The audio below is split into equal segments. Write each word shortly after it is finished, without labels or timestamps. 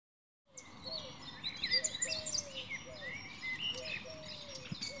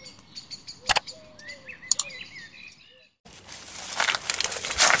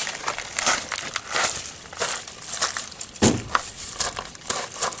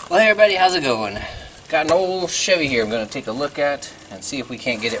Well, hey everybody, how's it going? Got an old Chevy here I'm going to take a look at and see if we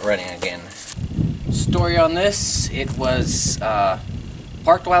can't get it running again. Story on this, it was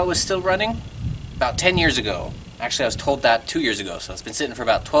parked while it was still running about 10 years ago. Actually, I was told that 2 years ago, so it's been sitting for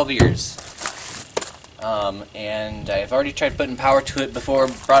about 12 years. And I've already tried putting power to it before,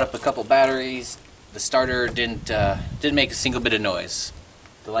 brought up a couple batteries. The starter didn't make a single bit of noise.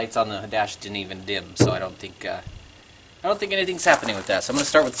 The lights on the dash didn't even dim, so I don't think anything's happening with that. So I'm going to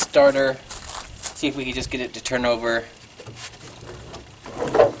start with the starter, see if we can just get it to turn over.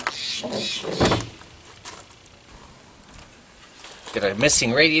 Got a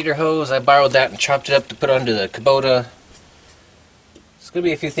missing radiator hose. I borrowed that and chopped it up to put onto the Kubota. There's going to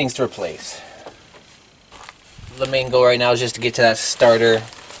be a few things to replace. The main goal right now is just to get to that starter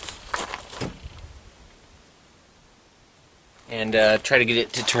and try to get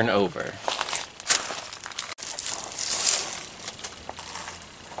it to turn over.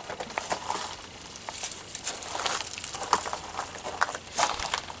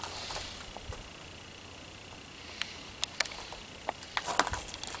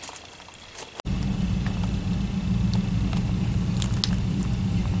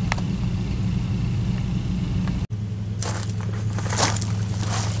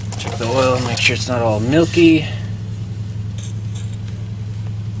 Check the oil, make sure it's not all milky.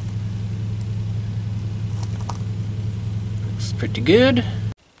 Looks pretty good.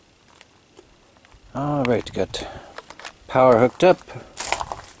 Alright, got power hooked up.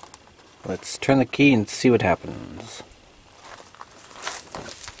 Let's turn the key and see what happens.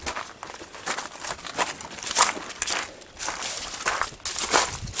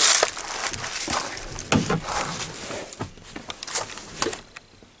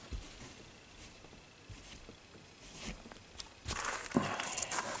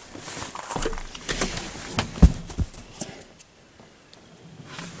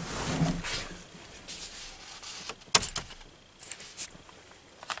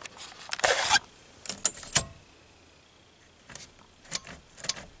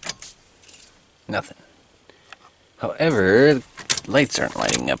 Nothing. However, the lights aren't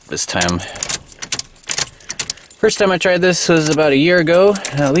lighting up this time. First time I tried this was about a year ago.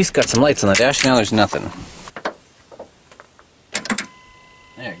 I at least got some lights on the dash. Now there's nothing.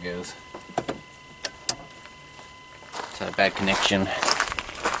 There it goes. It's not a bad connection.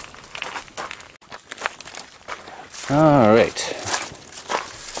 Alright.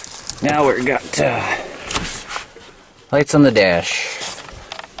 Now we've got lights on the dash.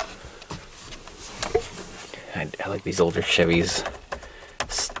 I like these older Chevys.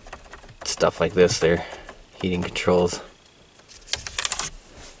 Stuff like this, they're heating controls.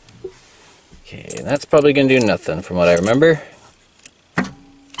 Okay, that's probably gonna do nothing from what I remember.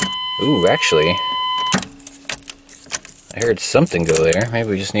 Ooh, actually, I heard something go there. Maybe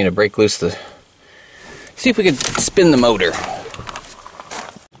we just need to break loose the... See if we can spin the motor.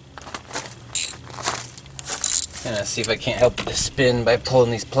 Gonna see if I can't help it to spin by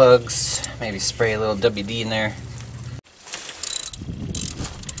pulling these plugs. Maybe spray a little WD in there.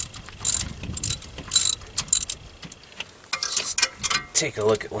 Just take a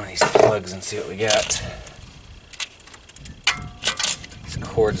look at one of these plugs and see what we got. These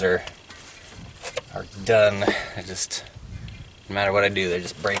cords are done. No matter what I do, they're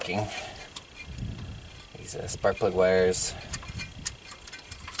just breaking. These spark plug wires.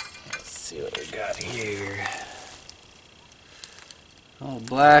 Let's see what we got here. All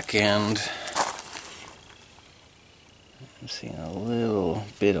black, and I'm seeing a little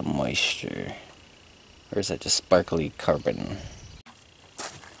bit of moisture. Or is that just sparkly carbon?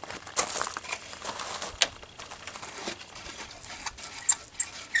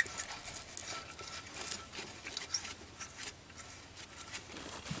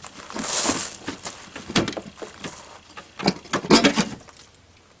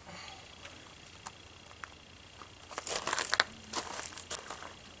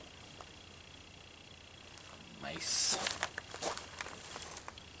 Nice.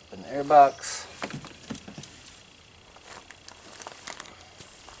 Open the airbox.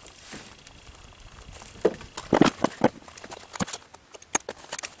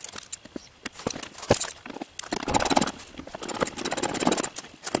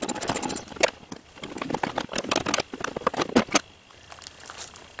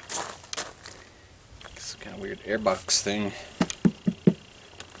 It's kind of weird airbox thing.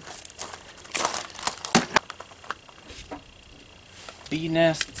 Bee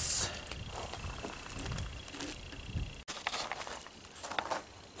nests.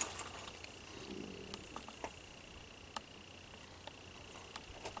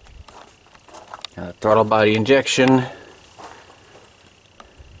 Throttle body injection.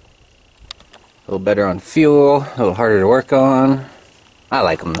 little better on fuel, a little harder to work on. I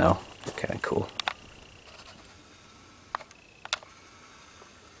like them though, they're kind of cool.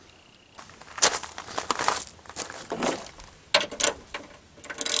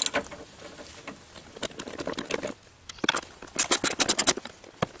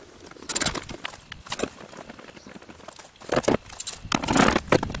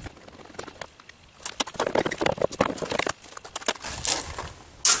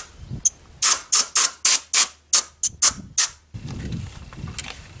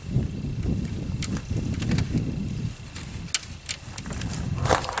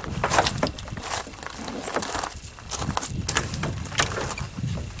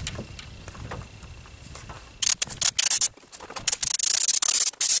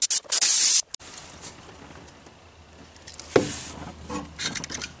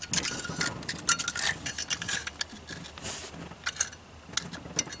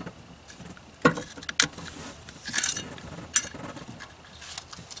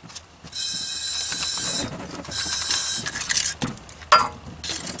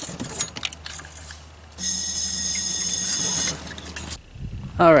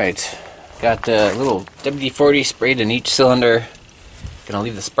 Alright, got a little WD-40 sprayed in each cylinder. Gonna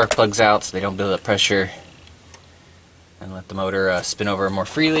leave the spark plugs out so they don't build up pressure. And let the motor spin over more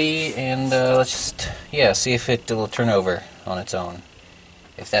freely, and let's just, see if it will turn over on its own.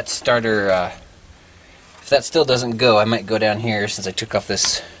 If that starter, if that still doesn't go, I might go down here since I took off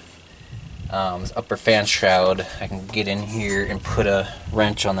this upper fan shroud. I can get in here and put a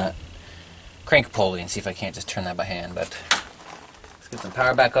wrench on that crank pulley and see if I can't just turn that by hand, but get some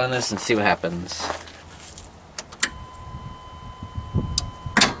power back on this and see what happens.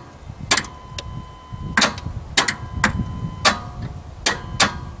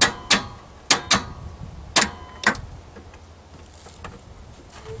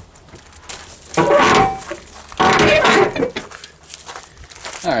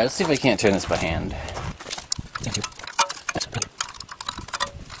 Alright, let's see if I can't turn this by hand.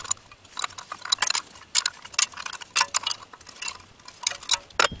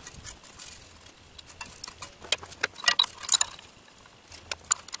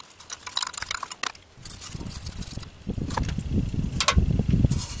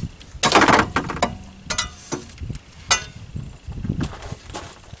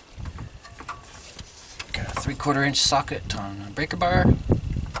 Got a 3/4 inch socket on a breaker bar.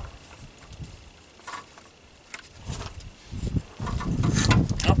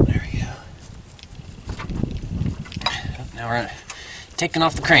 Oh, there we go. Oh, now we're taking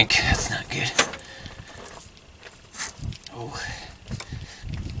off the crank. That's not good. Oh,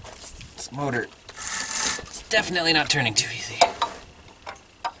 this motor is definitely not turning too easy.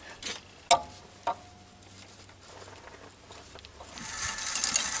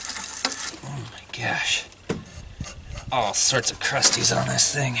 Gosh, all sorts of crusties on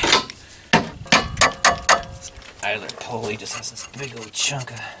this thing. This idler pulley just has this big old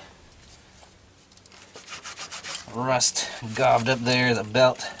chunk of rust gobbed up there. The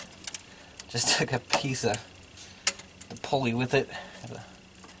belt just took a piece of the pulley with it. The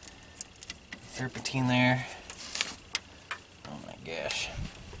serpentine there. Oh my gosh.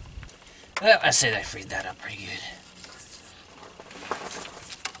 Well, I say I freed that up pretty good.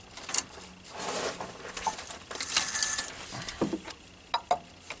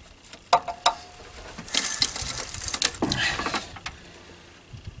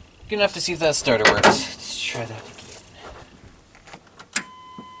 Good enough to see if that starter works. Let's try that again.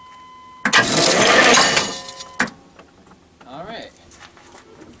 Alright.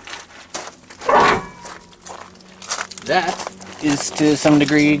 That is to some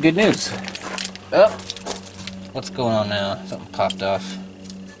degree good news. Oh, what's going on now? Something popped off.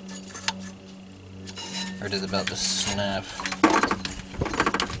 Or did the belt just snap?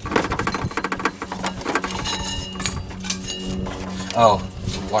 Oh.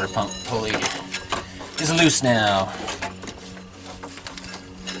 Water pump pulley is loose now.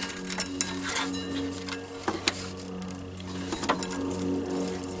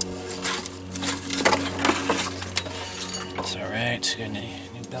 It's alright, got a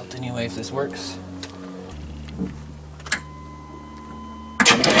new belt anyway if this works.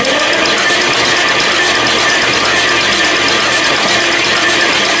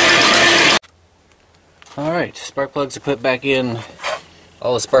 Alright, spark plugs are put back in.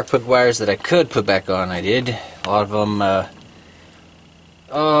 All the spark plug wires that I could put back on, I did. A lot of them,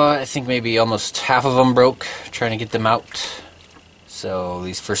 I think maybe almost half of them broke trying to get them out. So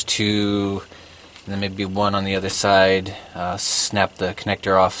these first two, and then maybe one on the other side, snapped the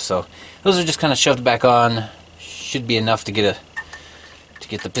connector off. So those are just kind of shoved back on. Should be enough to get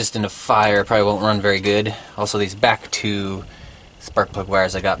get the piston to fire. Probably won't run very good. Also, these back two spark plug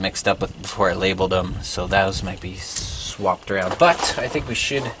wires I got mixed up with before I labeled them, so those might be swapped around. But I think we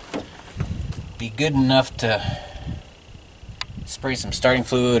should be good enough to spray some starting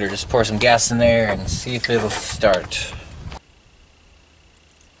fluid or just pour some gas in there and see if it'll start.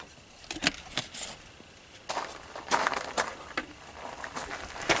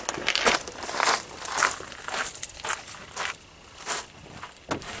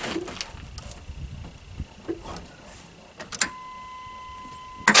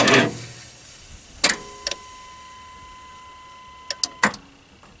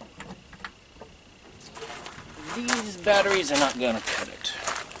 These batteries are not going to cut it.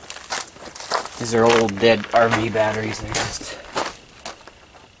 These are old dead RV batteries. They're just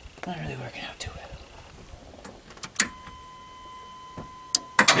not really working out too well.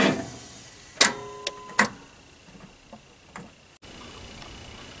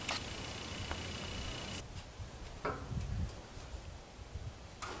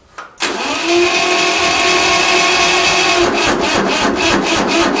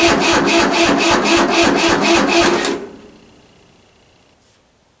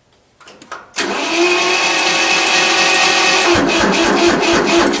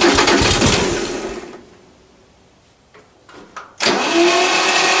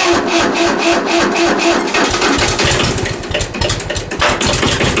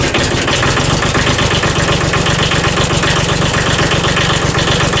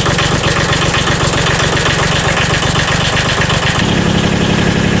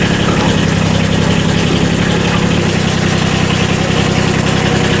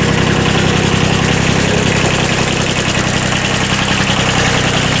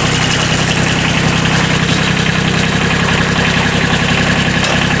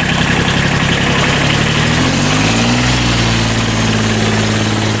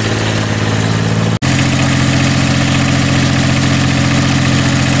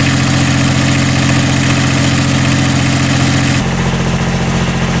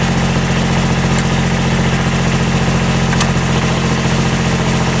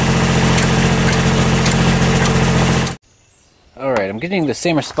 I'm getting the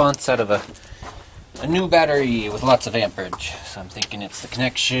same response out of a new battery with lots of amperage. So I'm thinking it's the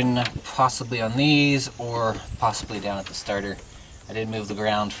connection possibly on these or possibly down at the starter. I did move the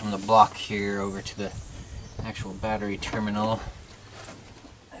ground from the block here over to the actual battery terminal.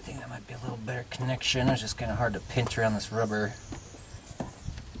 I think that might be a little better connection. It's just kind of hard to pinch around this rubber.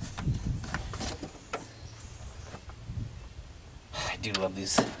 I do love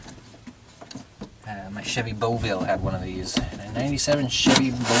these. My Chevy Beauville had one of these. A 97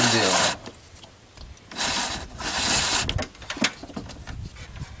 Chevy Beauville.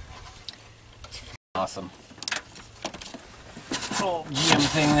 Awesome. Little GM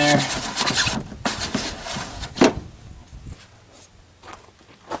thing there.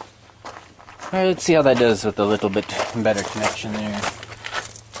 Alright, let's see how that does with a little bit better connection there.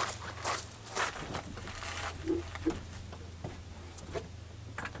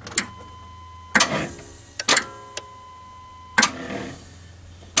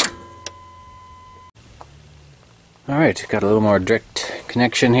 Alright, got a little more direct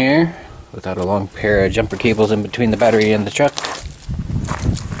connection here without a long pair of jumper cables in between the battery and the truck.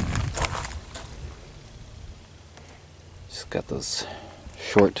 Just got those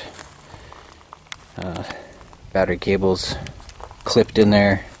short battery cables clipped in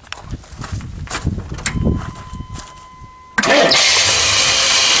there.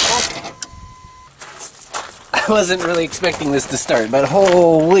 I wasn't really expecting this to start, but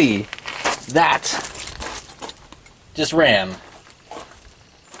holy, that just ran.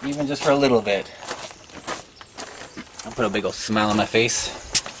 Even just for a little bit. I'll put a big old smile on my face.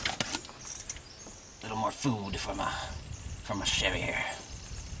 A little more food for my Chevy here.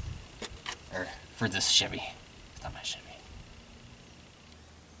 Or for this Chevy. It's not my Chevy.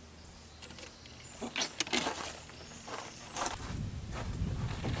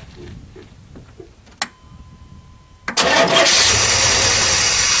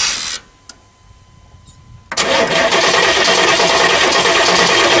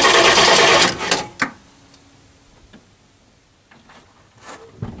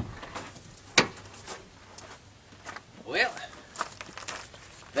 Well,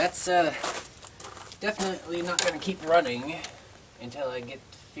 that's definitely not going to keep running until I get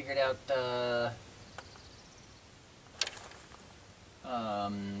figured out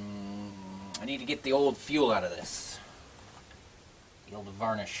I need to get the old fuel out of this. The old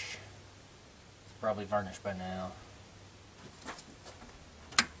varnish. It's probably varnished by now.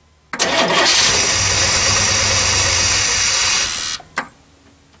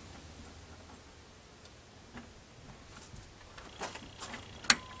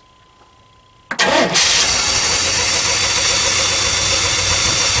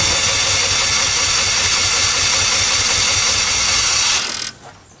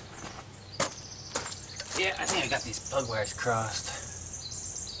 I think I got these plug wires crossed.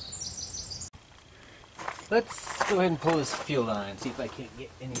 Let's go ahead and pull this fuel line, see if I can't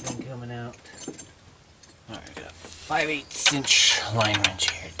get anything coming out. Alright, I got a 5/8 inch line wrench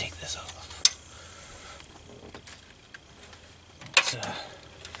here to take this off. Let's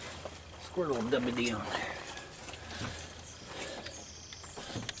squirt a little WD on there.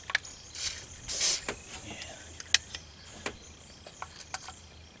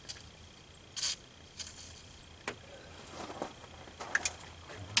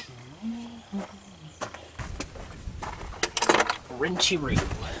 Wrenchy-roo.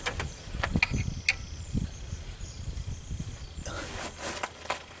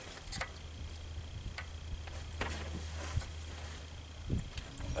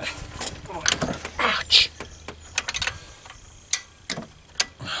 Ouch!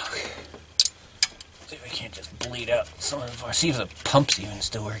 Okay. See if we can't just bleed out some of our. See if the pump's even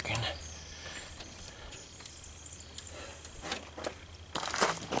still working.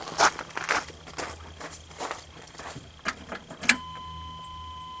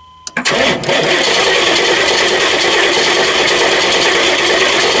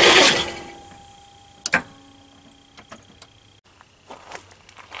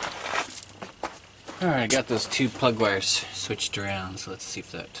 Alright, I got those two plug wires switched around, so let's see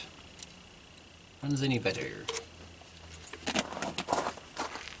if that runs any better.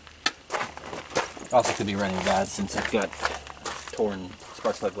 Also could be running bad since I've got torn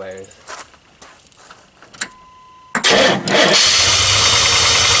spark plug wires.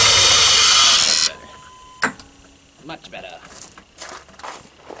 Much better.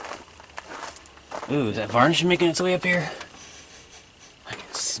 Ooh, is that varnish making its way up here? I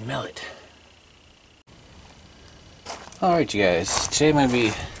can smell it. Alright you guys, today I'm going to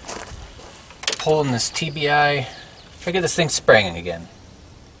be pulling this TBI, try to get this thing spraying again.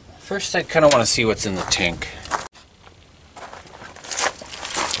 First I kind of want to see what's in the tank.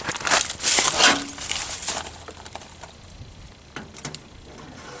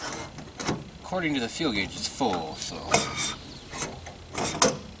 According to the fuel gauge it's full, so...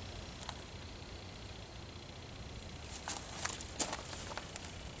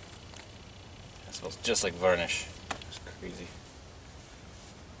 That smells just like varnish. Crazy.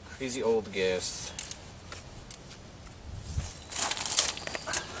 Crazy old gas.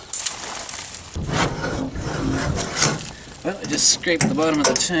 Well, I just scraped the bottom of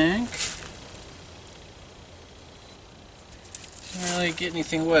the tank. Didn't really get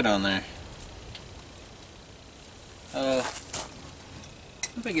anything wet on there.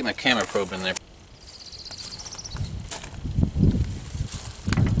 If I get my camera probe in there.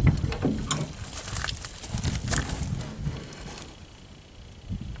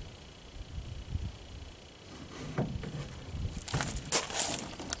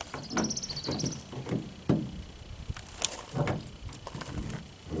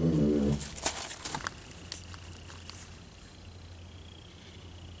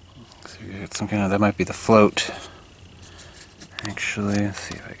 Some kind of, that might be the float. Actually, let's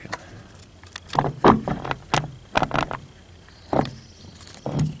see if I can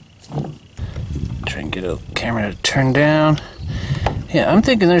try and get a camera to turn down. Yeah, I'm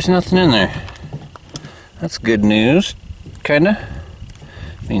thinking there's nothing in there. That's good news, kinda.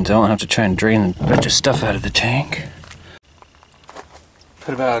 Means I won't have to try and drain a bunch of stuff out of the tank.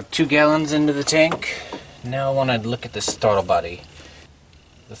 Put about 2 gallons into the tank. Now I want to look at this throttle body.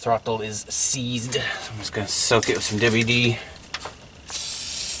 The throttle is seized, so I'm just going to soak it with some WD.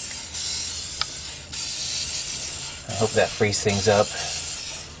 I hope that frees things up.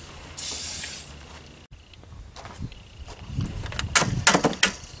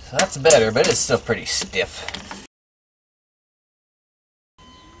 So that's better, but it's still pretty stiff.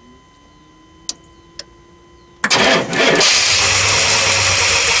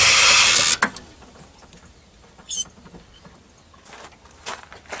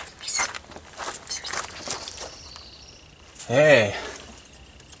 Hey.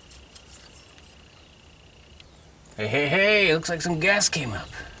 Hey, looks like some gas came up.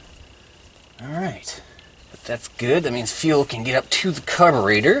 Alright. But that's good. That means fuel can get up to the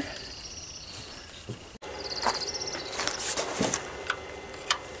carburetor.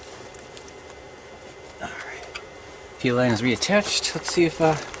 Alright. Fuel line is reattached. Let's see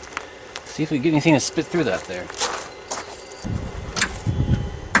if we get anything to spit through that there.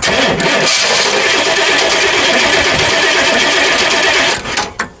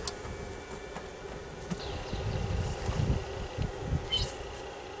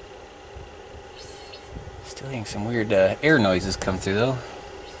 Still hearing some weird air noises come through though.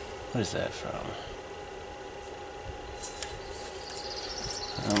 What is that from?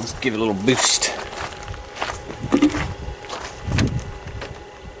 Let's give it a little boost.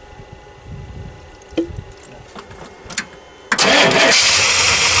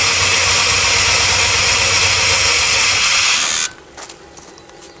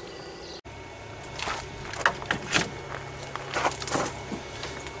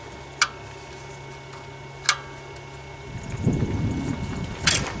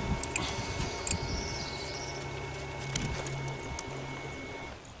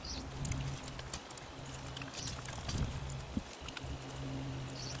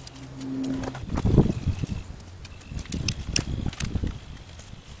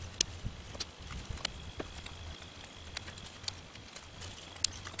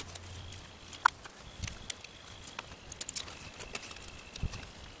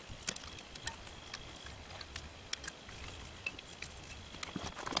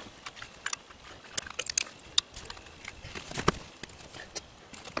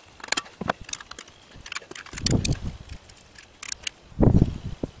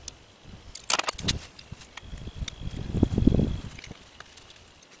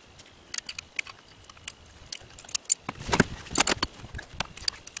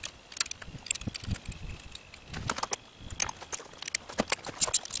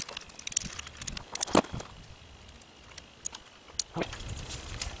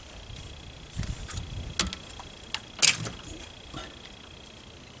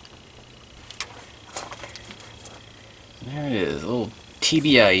 There it is, a little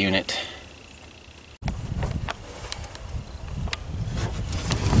TBI unit.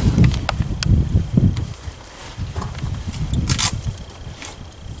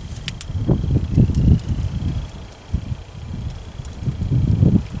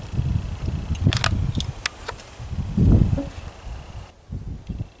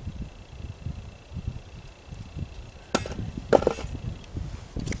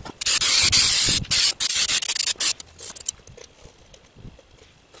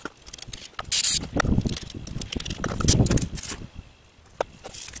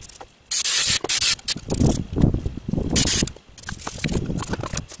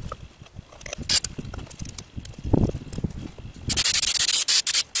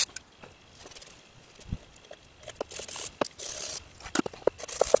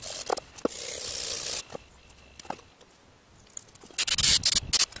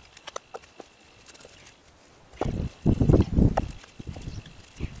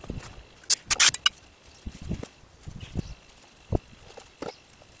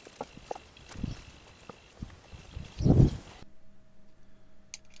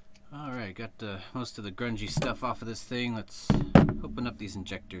 Got most of the grungy stuff off of this thing. Let's open up these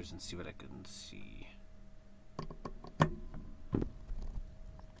injectors and see what I can see.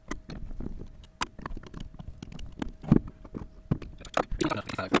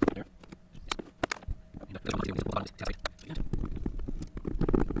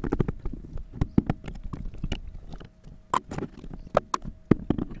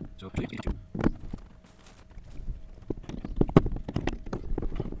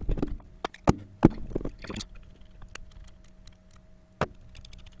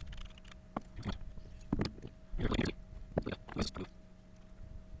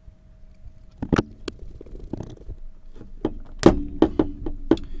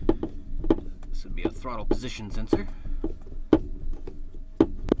 This would be a throttle position sensor.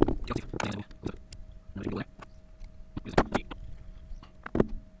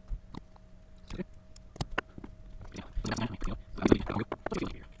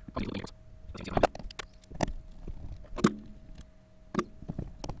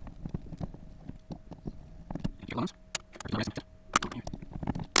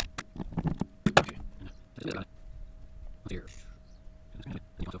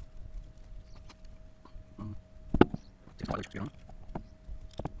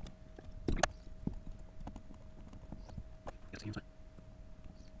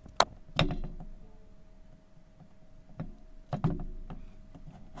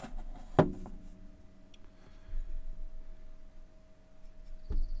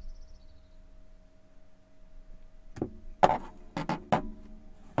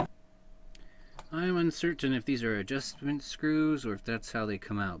 I'm uncertain if these are adjustment screws or if that's how they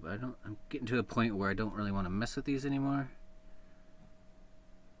come out, but I'm getting to a point where I don't really want to mess with these anymore.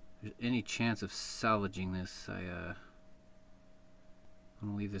 If there's any chance of salvaging this, I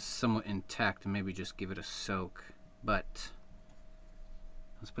want to leave this somewhat intact and maybe just give it a soak. But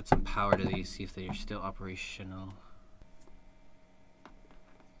let's put some power to these, see if they are still operational.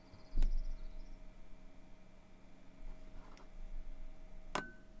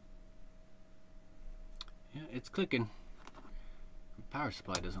 Yeah, it's clicking. The power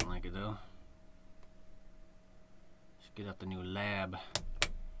supply doesn't like it though. Should get out the new lab.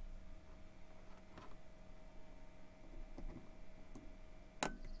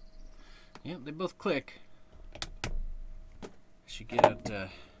 Yep, they both click. Should get out the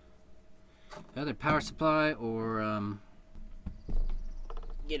other power supply or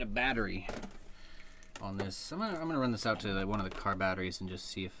get a battery on this. I'm gonna run this out to one of the car batteries and just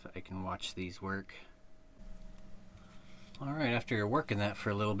see if I can watch these work. Alright, after working that for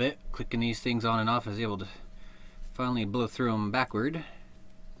a little bit, clicking these things on and off, I was able to finally blow through them backward.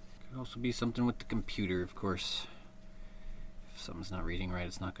 Could also be something with the computer, of course. If something's not reading right,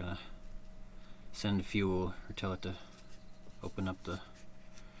 it's not going to send fuel or tell it to open up the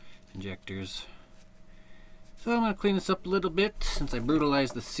injectors. So I'm going to clean this up a little bit. Since I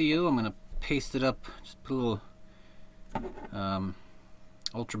brutalized the seal, I'm going to paste it up. Just put a little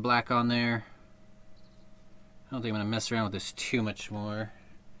ultra black on there. I don't think I'm going to mess around with this too much more.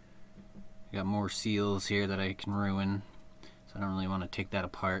 I got more seals here that I can ruin, so I don't really want to take that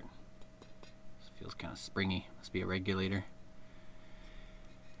apart. This feels kind of springy. Must be a regulator.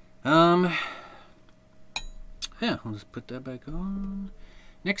 Yeah, I'll just put that back on.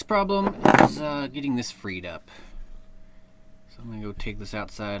 Next problem is getting this freed up. So I'm going to go take this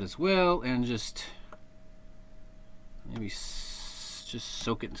outside as well and just maybe just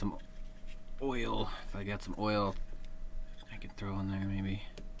soak it in some oil. If I got some oil I could throw in there maybe.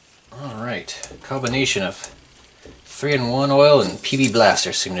 Alright, combination of 3-in-1 oil and PB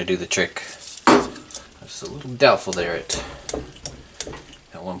blaster seem to do the trick. I was a little doubtful there at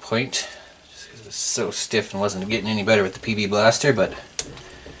one point, just because it was so stiff and wasn't getting any better with the PB blaster, but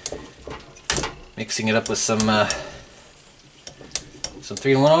mixing it up with some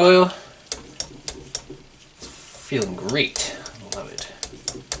 3-in-1 oil, it's feeling great. I love it.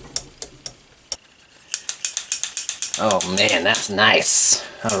 Oh man, that's nice.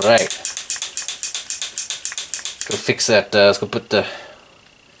 Alright. Let's go fix that. Let's go put the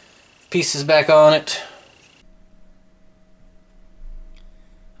pieces back on it.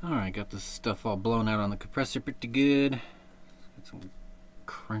 Alright, got this stuff all blown out on the compressor pretty good. Got some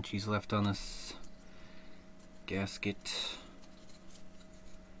crunchies left on this gasket.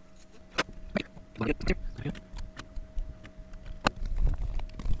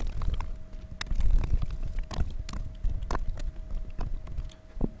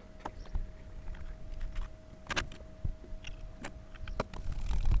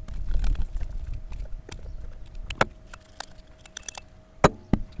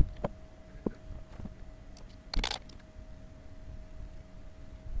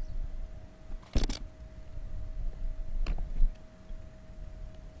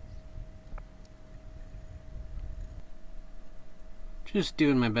 Just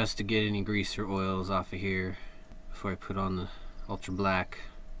doing my best to get any grease or oils off of here before I put on the ultra black.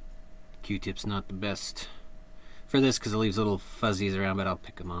 Q-tip's not the best for this because it leaves little fuzzies around, but I'll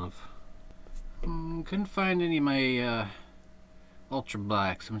pick them off. Couldn't find any of my ultra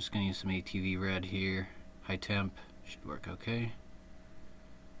black, so I'm just going to use some ATV red here. High temp, should work okay.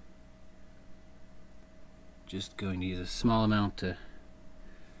 Just going to use a small amount to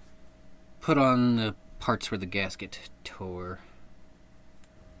put on the parts where the gasket tore.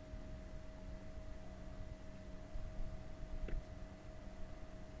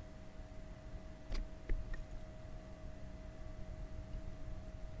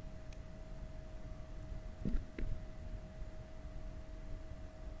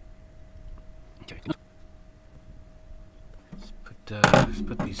 Let's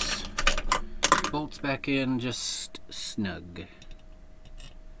put these bolts back in just snug,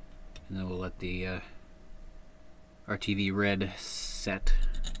 and then we'll let the RTV red set.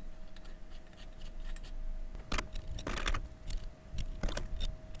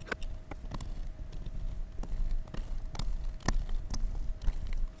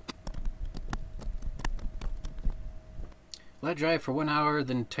 Let dry for 1 hour,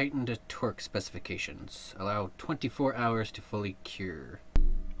 then tighten to torque specifications. Allow 24 hours to fully cure.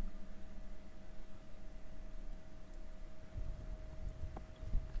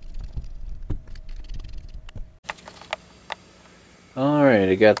 Alright,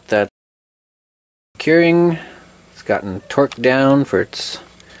 I got that curing. It's gotten torqued down for its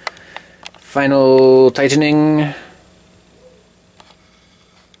final tightening.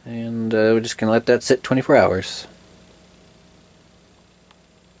 And we're just going to let that sit 24 hours.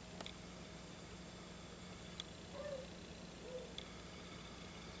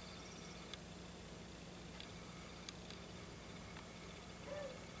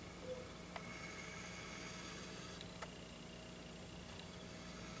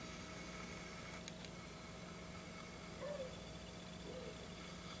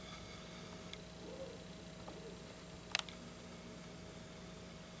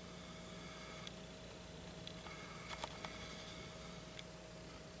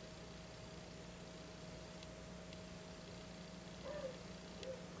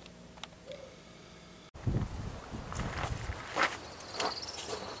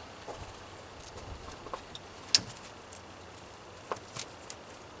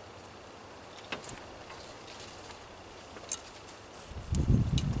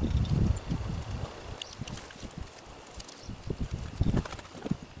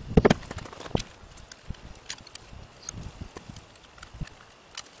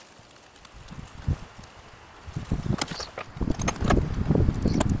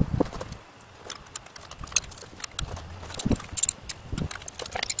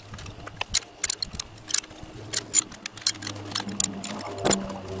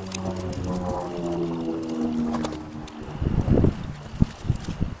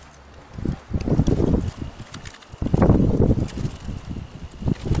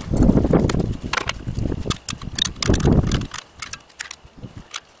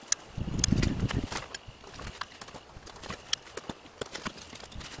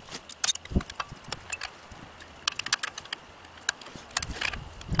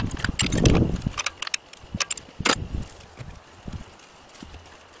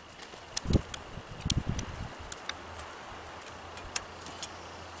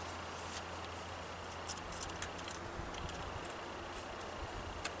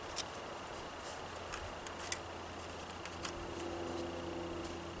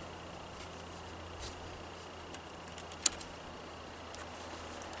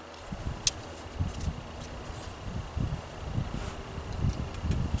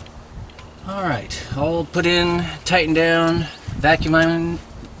 Alright, all put in, tightened down, vacuum lines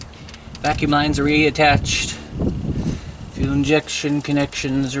are reattached, fuel injection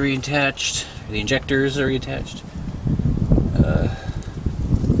connections are reattached, the injectors are reattached.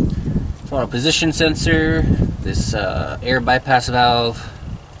 Throttle position sensor, this air bypass valve.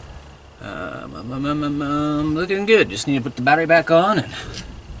 Looking good. Just need to put the battery back on and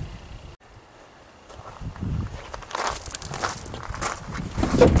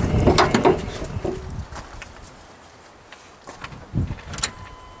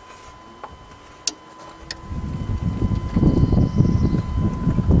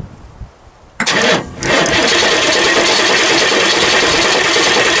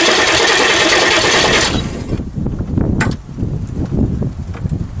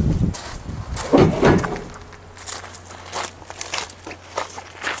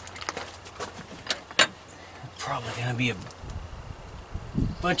probably gonna be a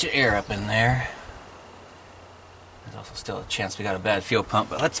bunch of air up in there. There's also still a chance we got a bad fuel pump,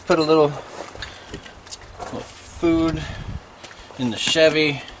 but let's put a little food in the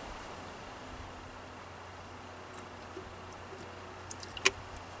Chevy.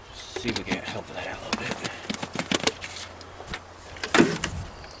 See if we can help that out a little bit.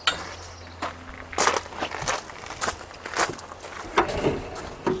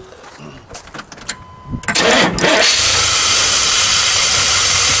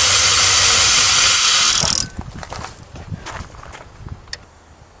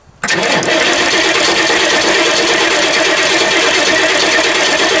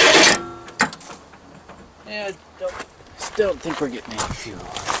 Yeah, still don't think we're getting any fuel.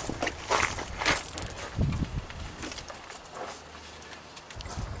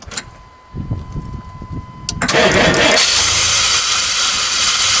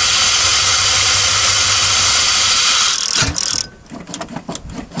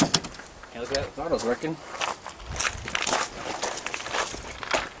 Yeah, look at that, the throttle's working.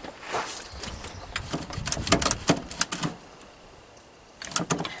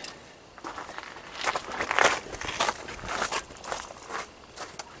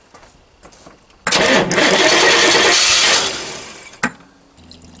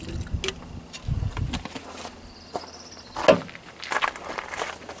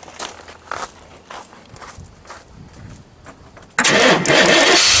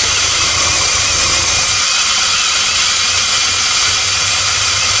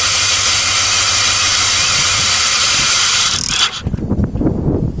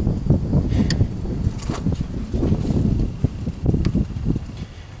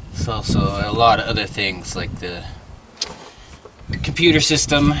 There's also a lot of other things like the computer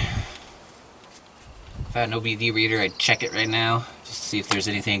system. If I had an OBD reader, I'd check it right now just to see if there's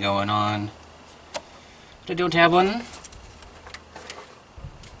anything going on. But I don't have one.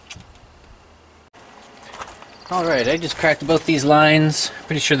 Alright, I just cracked both these lines.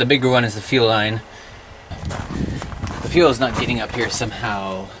 Pretty sure the bigger one is the fuel line. The fuel is not getting up here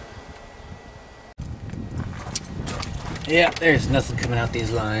somehow. Yeah, there's nothing coming out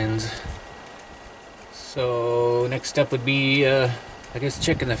these lines. So next step would be, I guess,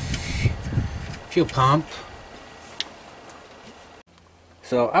 checking the fuel pump.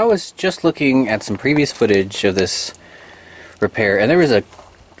 So I was just looking at some previous footage of this repair, and there was a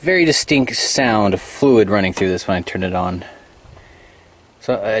very distinct sound of fluid running through this when I turned it on.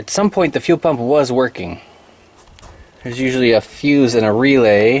 So at some point the fuel pump was working. There's usually a fuse and a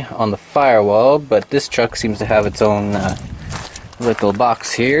relay on the firewall, but this truck seems to have its own little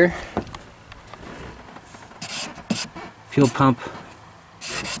box here. Fuel pump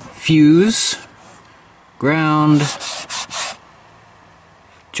fuse, ground,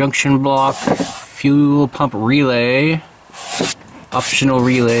 junction block, fuel pump relay, optional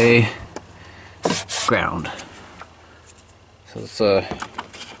relay, ground. So it's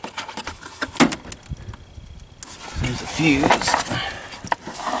there's a fuse.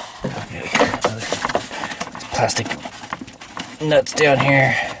 Okay, plastic nuts down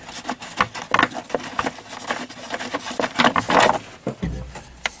here.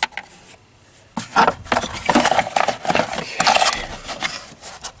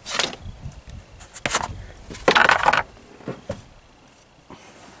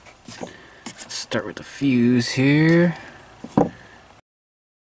 Let's start with the fuse here.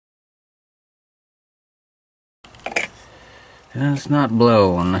 And it's not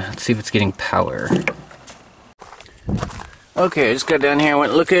blown. Let's see if it's getting power. Okay, I just got down here and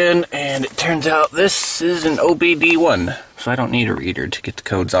went looking, and it turns out this is an OBD1. So I don't need a reader to get the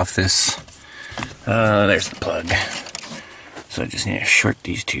codes off this. There's the plug. So I just need to short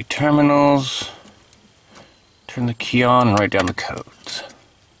these two terminals, turn the key on, and write down the codes.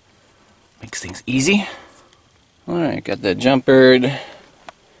 Makes things easy. Alright, got that jumpered.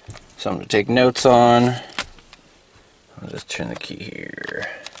 Something to take notes on. I'll just turn the key here.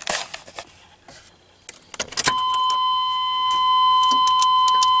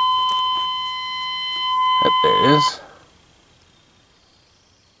 Yep, there it is.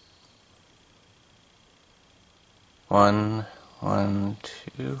 One,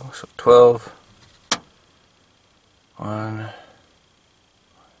 two, so 12. 1,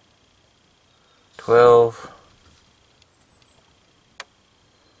 12.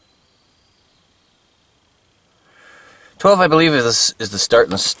 12, I believe, is the start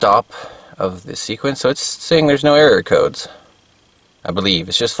and the stop of the sequence, so it's saying there's no error codes. I believe.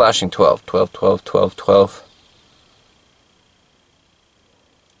 It's just flashing 12. 12, 12, 12, 12.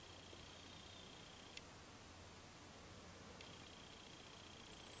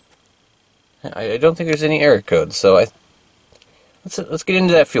 I don't think there's any error codes, so let's get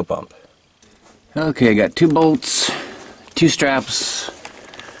into that fuel pump. Okay, I got 2 bolts, 2 straps,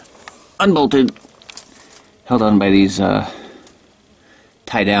 unbolted, held on by these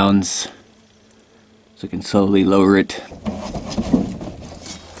tie downs, so I can slowly lower it.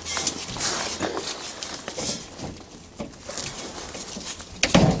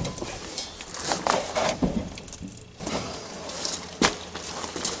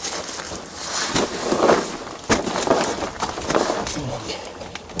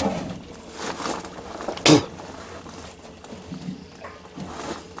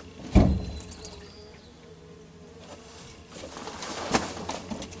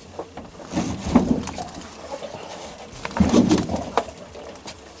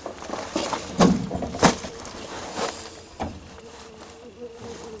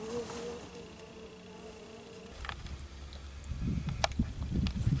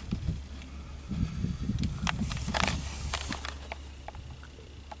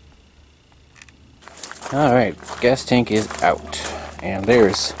 Alright, gas tank is out. And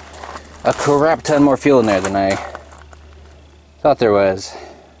there's a crap ton more fuel in there than I thought there was.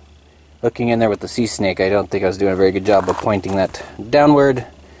 Looking in there with the sea snake, I don't think I was doing a very good job of pointing that downward.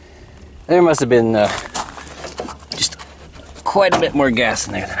 There must have been just quite a bit more gas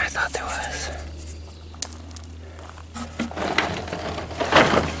in there than I thought there was.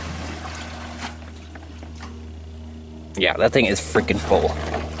 Yeah, that thing is freaking full.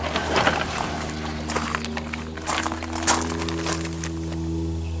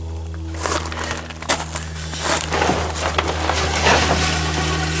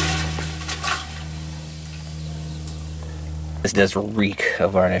 This does reek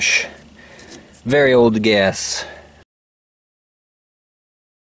of varnish. Very old gas.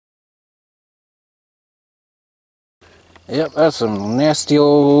 Yep, that's some nasty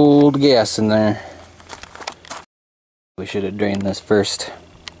old gas in there. We should have drained this first.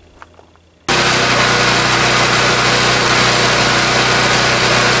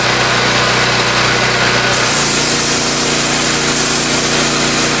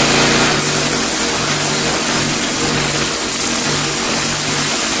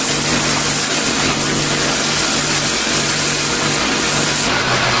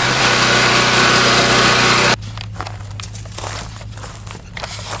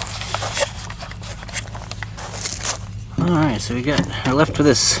 Alright, so we're left with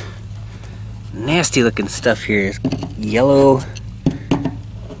this nasty looking stuff here. It's yellow,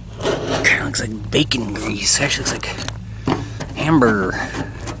 kind of looks like bacon grease. Actually looks like hamburger,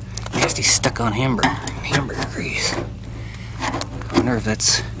 nasty stuck on hamburger grease. I wonder if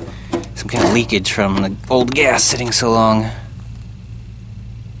that's some kind of leakage from the old gas sitting so long.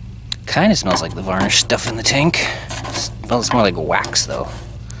 Kind of smells like the varnish stuff in the tank. It smells more like wax though,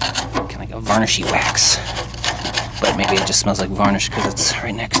 kind of like a varnishy wax. But maybe it just smells like varnish because it's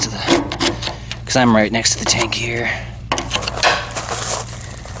right next to because I'm right next to the tank here.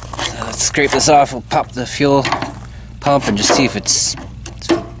 So let's scrape this off. We'll pop the fuel pump and just see if it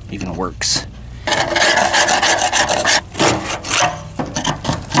even works.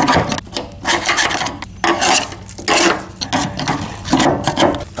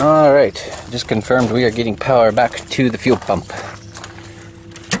 Alright, just confirmed we are getting power back to the fuel pump,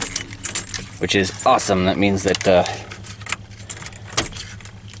 which is awesome. That means that a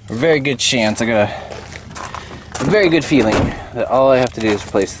very good chance, I got a very good feeling that all I have to do is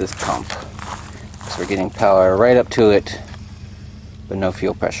replace this pump. So we're getting power right up to it, but no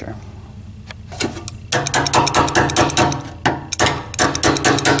fuel pressure.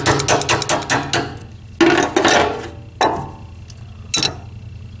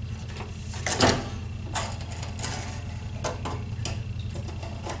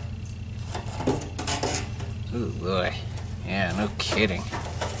 Ooh boy, yeah, no kidding.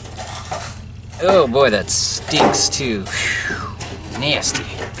 Oh boy, that stinks too. Whew. Nasty.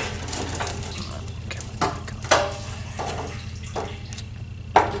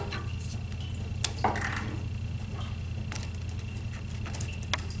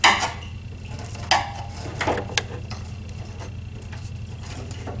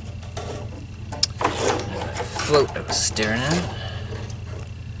 Float I was staring at.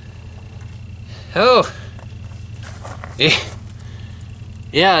 Oh!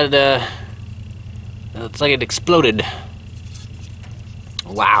 Yeah, it looks like it exploded.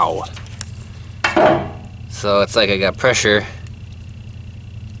 Wow. So it's like I got pressure.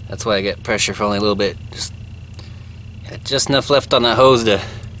 That's why I get pressure for only a little bit. Just enough left on that hose to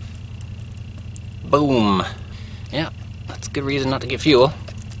boom. Yeah, that's a good reason not to get fuel.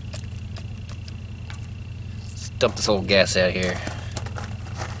 Let's dump this old gas out here.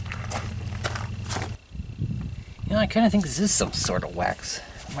 You know, I kind of think this is some sort of wax.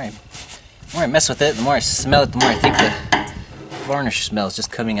 The more I mess with it, the more I smell it, the more I think the varnish smell is just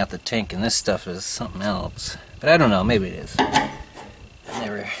coming out the tank, and this stuff is something else. But I don't know, maybe it is. I've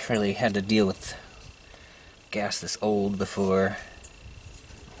never really had to deal with gas this old before.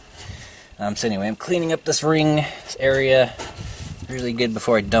 So anyway, I'm cleaning up this ring, this area, really good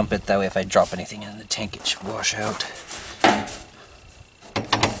before I dump it. That way if I drop anything in the tank, it should wash out.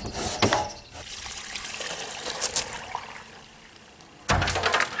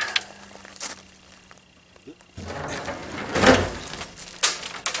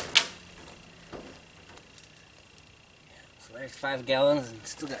 So there's 5 gallons and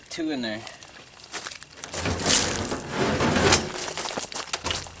still got 2 in there.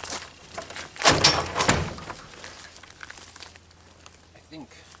 I think,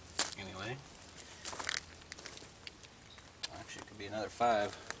 anyway. Actually, it could be another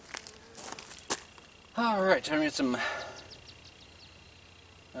 5. Alright, time to get some,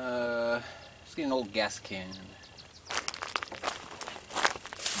 let's get an old gas can.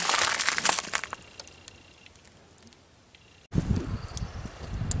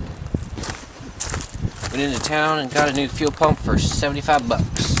 Went into town and got a new fuel pump for 75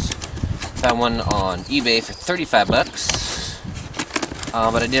 bucks. Found one on eBay for 35 bucks.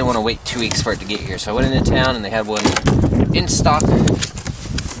 But I didn't want to wait 2 weeks for it to get here, so I went into town and they had one in stock.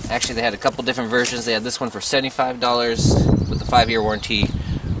 Actually, they had a couple different versions. They had this one for $75 with a 5-year warranty,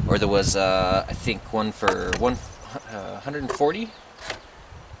 or there was, I think, one for $140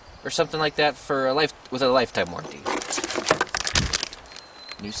 or something like that for a with a lifetime warranty.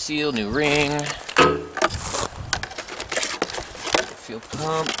 New seal, new ring, fuel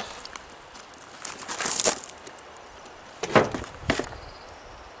pump.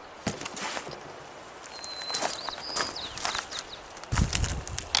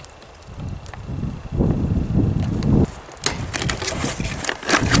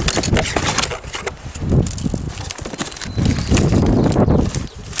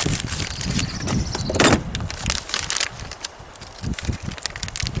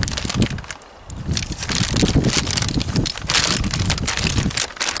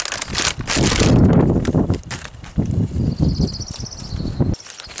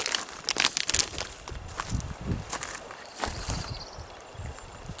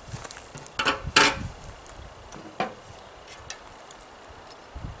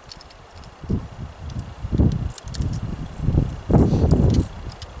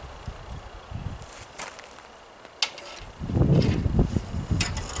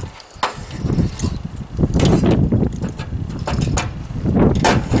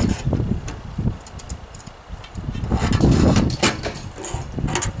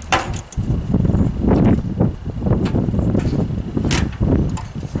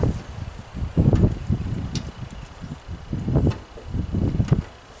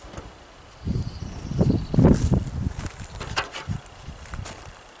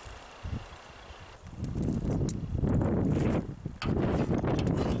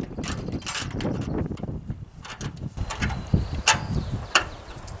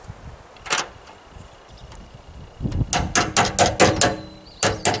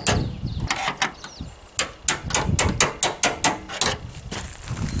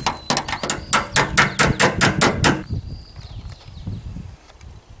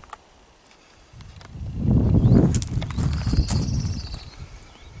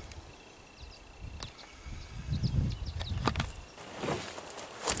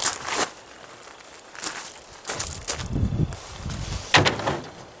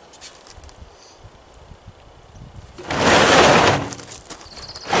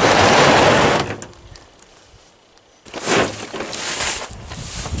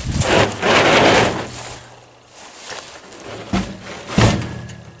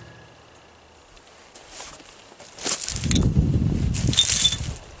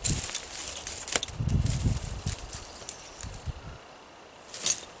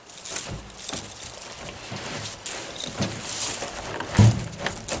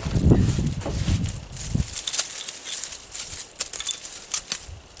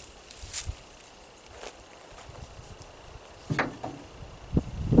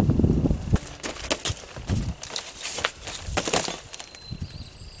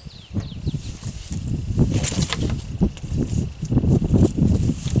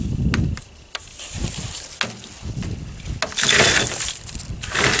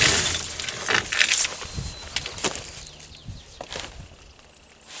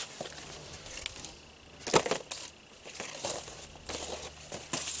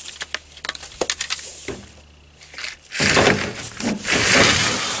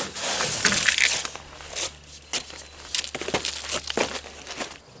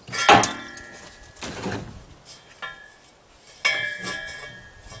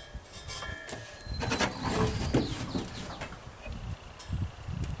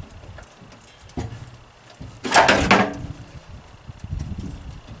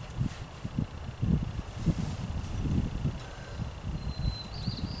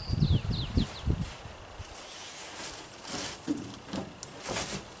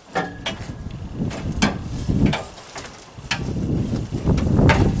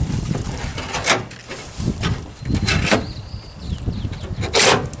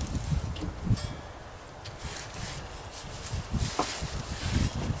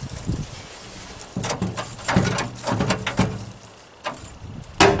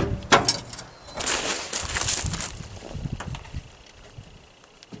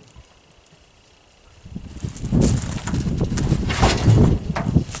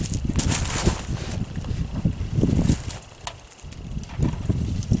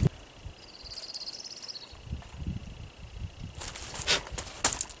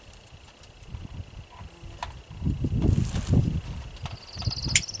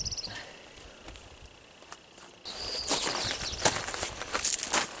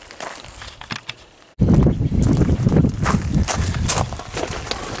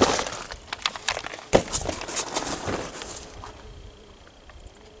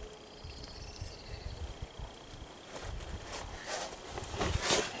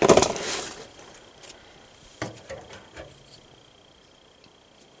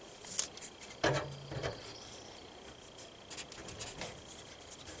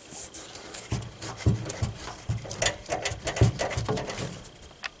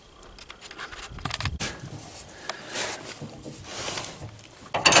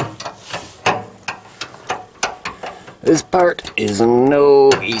 This part is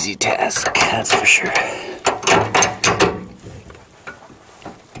no easy task, that's for sure.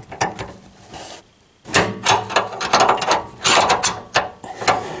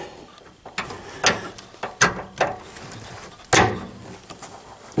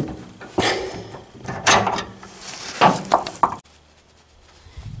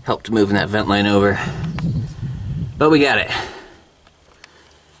 Helped moving that vent line over, but we got it.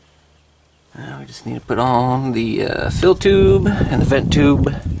 Now we just need to put on the fill tube and the vent tube,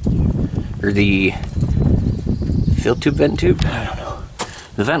 or the fill tube, vent tube, I don't know.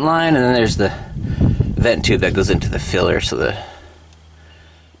 The vent line, and then there's the vent tube that goes into the filler so the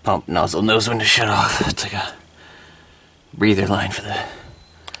pump nozzle knows when to shut off. It's like a breather line for the...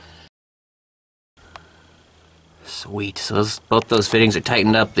 Sweet. So both those fittings are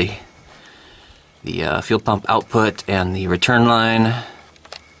tightened up. The fuel pump output and the return line.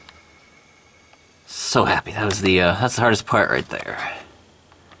 So happy. That was that's the hardest part right there.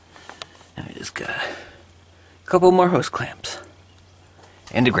 And we just got a couple more hose clamps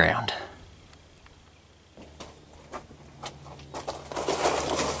and a ground.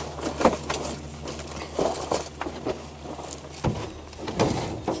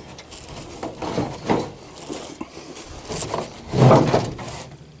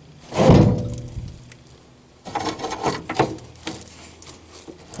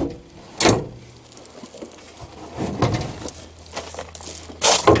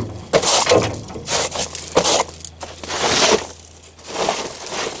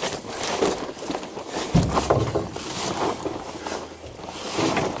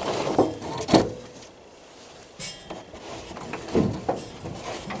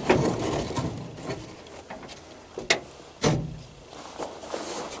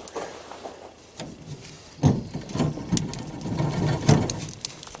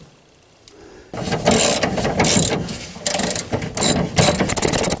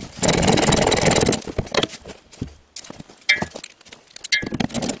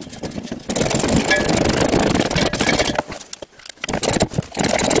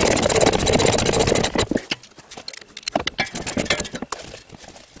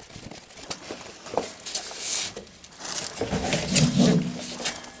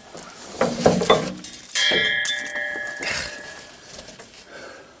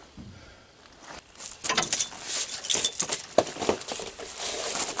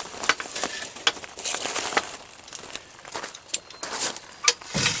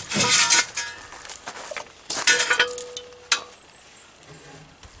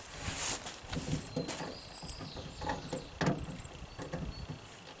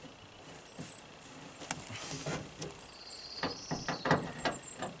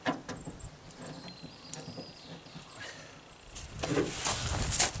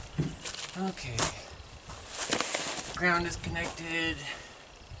 Okay, ground is connected,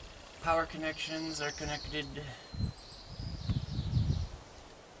 power connections are connected,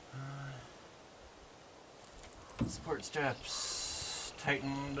 support straps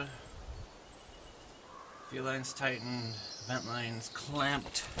tightened, fuel lines tightened, vent lines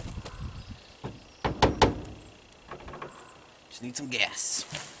clamped. Just need some gas.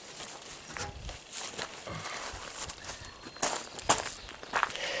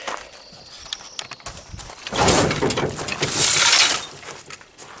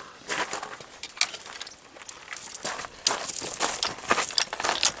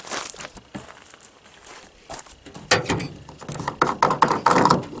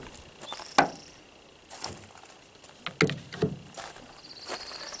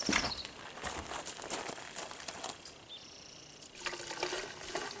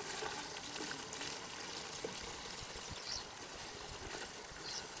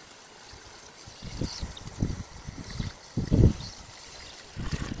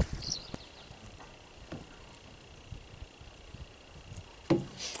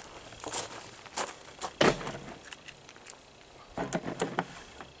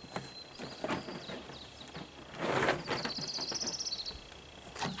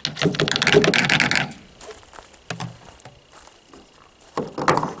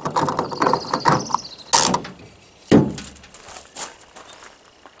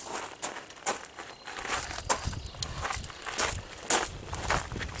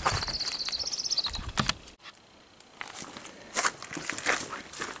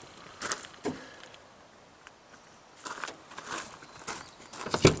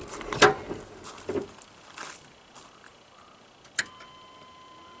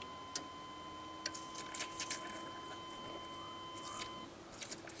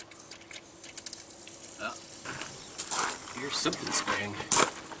 Here's something spraying.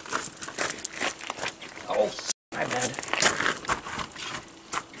 Oh, my bad.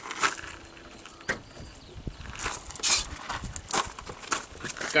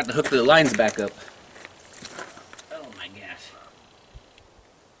 Forgot to hook the lines back up. Oh my gosh.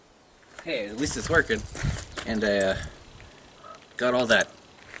 Hey, at least it's working. And I got all that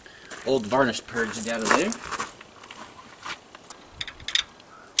old varnish purged out of there.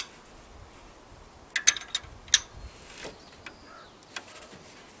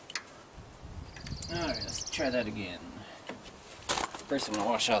 Alright, let's try that again. First I'm going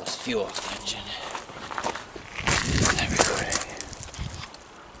to wash all this fuel off the engine. That recording.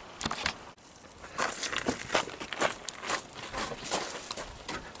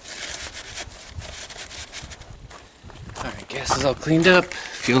 Alright, gas is all cleaned up.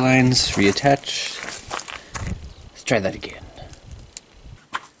 Fuel lines reattached. Let's try that again.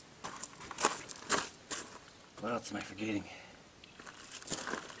 What else am I forgetting?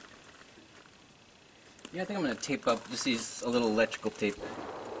 Yeah, I think I'm going to tape up, just use a little electrical tape.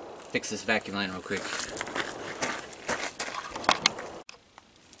 Fix this vacuum line real quick.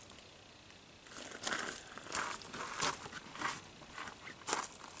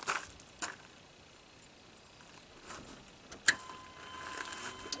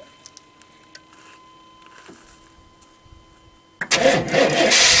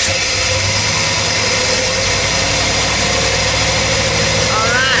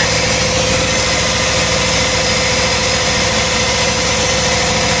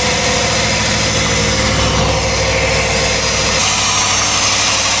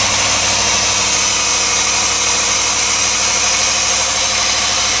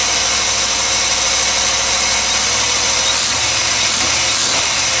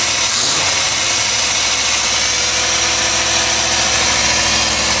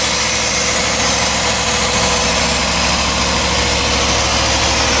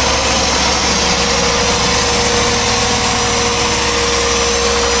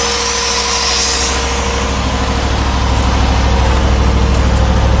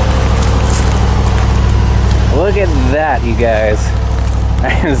 Look at that, you guys.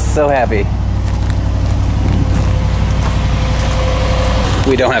 I am so happy.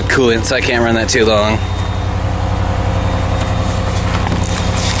 We don't have coolant, so I can't run that too long.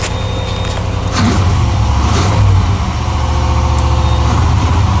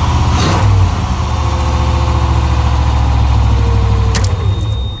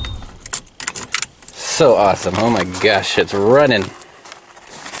 So awesome. Oh my gosh, it's running.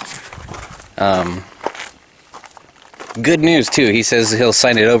 Good news too, he says he'll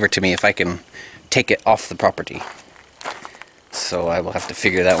sign it over to me if I can take it off the property. So I will have to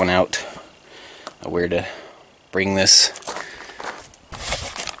figure that one out, where to bring this.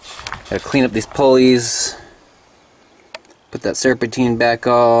 Gotta clean up these pulleys, put that serpentine back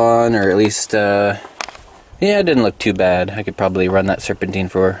on, or at least, yeah, it didn't look too bad. I could probably run that serpentine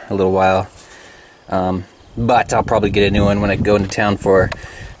for a little while. But I'll probably get a new one when I go into town for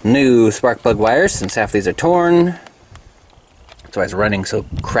new spark plug wires, since half these are torn. That's why it's running so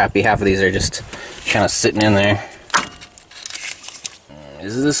crappy. Half of these are just kind of sitting in there.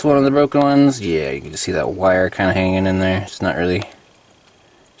 Is this one of the broken ones? Yeah, you can just see that wire kind of hanging in there. It's not really,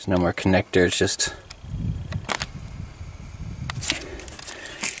 there's no more connector, it's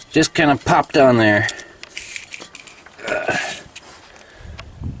just kind of popped on there.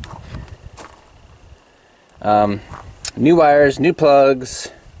 New wires, new plugs,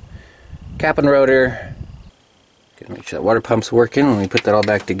 cap and rotor. Gotta make sure that water pump's working when we put that all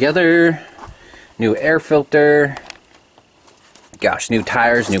back together. New air filter. Gosh, new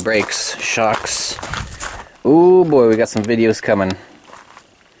tires, new brakes, shocks. Ooh boy, we got some videos coming.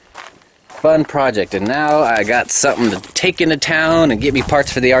 Fun project, and now I got something to take into town and get me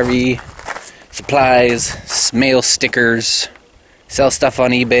parts for the RV, supplies, mail stickers, sell stuff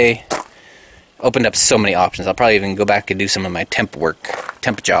on eBay. Opened up so many options. I'll probably even go back and do some of my temp work,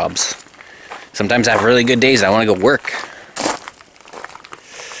 temp jobs. Sometimes I have really good days and I want to go work.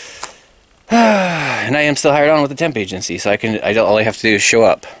 And I am still hired on with the temp agency, so all I have to do is show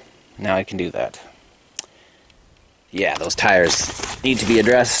up. Now I can do that. Yeah, those tires need to be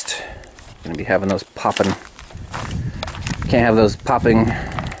addressed. Gonna be having those popping. Can't have those popping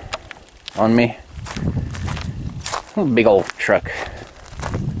on me. Oh, big old truck.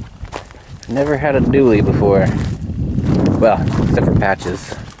 Never had a dually before. Well, except for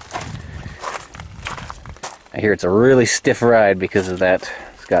patches. I hear it's a really stiff ride because of that.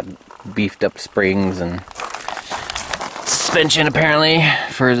 It's got beefed up springs and suspension apparently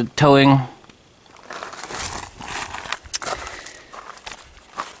for the towing.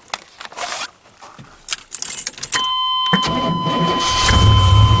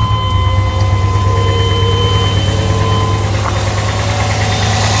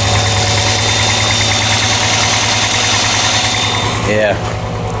 Yeah.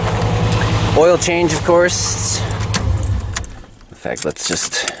 oil change, of course. In fact, let's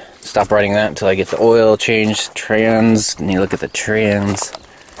just stop writing that until I get the oil change. Trans. And you look at the trans.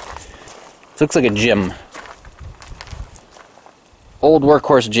 This looks like a gym. Old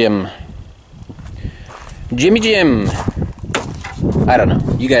workhorse gym. Jimmy Jim. I don't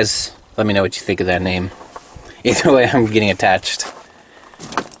know. You guys let me know what you think of that name. Either way, I'm getting attached.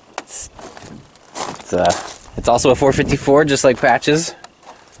 It's also a 454, just like Patch's.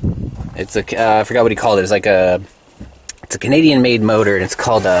 It's a I forgot what he called it. It's like it's a Canadian-made motor, and it's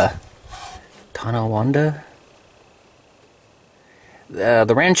called a Tonawanda.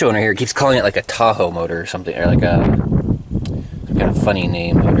 The ranch owner here keeps calling it like a Tahoe motor or something, or like a some kind of funny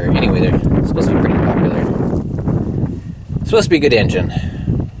name motor. Anyway, they're supposed to be pretty popular. It's supposed to be a good engine.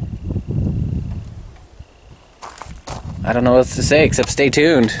 I don't know what else to say except stay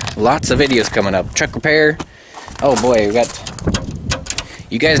tuned. Lots of videos coming up. Truck repair. Oh boy, we got...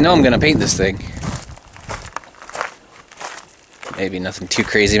 You guys know I'm gonna paint this thing. Maybe nothing too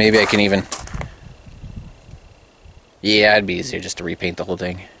crazy. Maybe I can even... Yeah, it'd be easier just to repaint the whole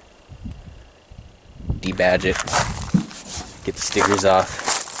thing. Debadge it. Get the stickers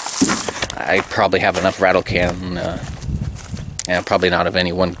off. I probably have enough rattle can. Yeah, probably not of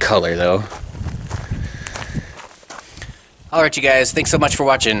any one color though. Alright you guys, thanks so much for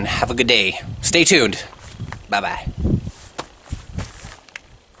watching. Have a good day. Stay tuned. Bye-bye.